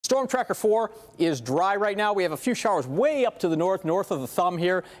Storm Tracker 4 is dry right now. We have a few showers way up to the north of the thumb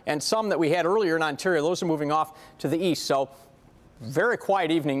here, and some that we had earlier in Ontario. Those are moving off to the east. So very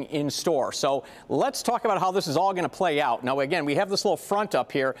quiet evening in store. So let's talk about how this is all going to play out. Now, again, we have this little front up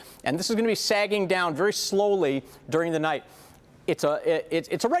here, and this is going to be sagging down very slowly during the night. It's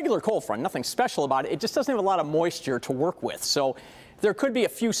a regular cold front, nothing special about it. It just doesn't have a lot of moisture to work with. So there could be a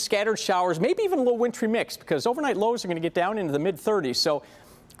few scattered showers, maybe even a little wintry mix, because overnight lows are going to get down into the mid-30s. So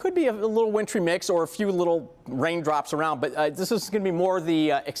could be a little wintry mix or a few little raindrops around, but this is going to be more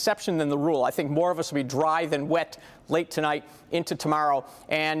the exception than the rule. I think more of us will be dry than wet late tonight into tomorrow,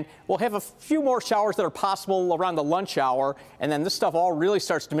 and we'll have a few more showers that are possible around the lunch hour, and then this stuff all really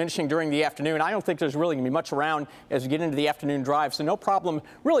starts diminishing during the afternoon. I don't think there's really going to be much around as we get into the afternoon drive, so no problem.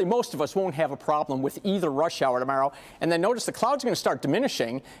 Really, most of us won't have a problem with either rush hour tomorrow. And then notice the clouds are going to start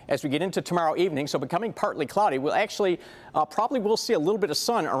diminishing as we get into tomorrow evening, so becoming partly cloudy. We'll actually probably will see a little bit of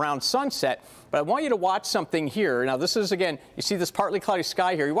sun around sunset, but I want you to watch something here. Now, this is, again, you see this partly cloudy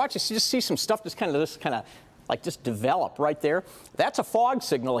sky here. You watch, you just see some stuff just kind of like just develop right there. That's a fog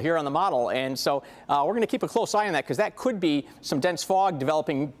signal here on the model, and so we're going to keep a close eye on that because that could be some dense fog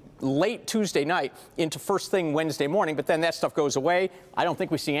developing late Tuesday night into first thing Wednesday morning, but then that stuff goes away. I don't think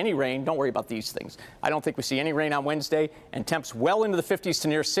we see any rain. Don't worry about these things. I don't think we see any rain on Wednesday, and temps well into the 50s to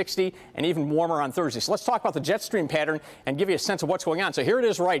near 60 and even warmer on Thursday. So let's talk about the jet stream pattern and give you a sense of what's going on. So here it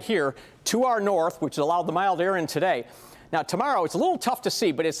is right here to our north, which allowed the mild air in today. Now, tomorrow, it's a little tough to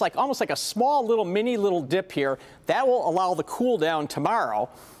see, but it's like almost like a small mini little dip here. That will allow the cool down tomorrow.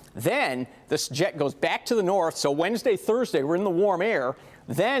 Then this jet goes back to the north. So Wednesday, Thursday, we're in the warm air.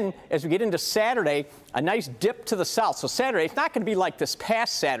 Then, as we get into Saturday, a nice dip to the south. So Saturday, it's not going to be like this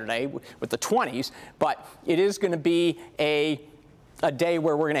past Saturday with the 20s, but it is going to be a day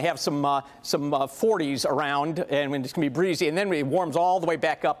where we're going to have some 40s around, and it's going to be breezy, and then it warms all the way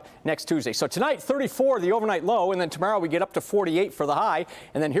back up next Tuesday. So tonight, 34, the overnight low, and then tomorrow we get up to 48 for the high,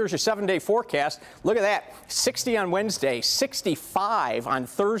 and then here's your 7-day forecast. Look at that, 60 on Wednesday, 65 on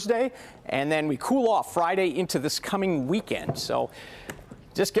Thursday, and then we cool off Friday into this coming weekend. So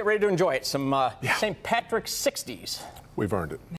just get ready to enjoy it. Some St. Patrick's 60s. We've earned it.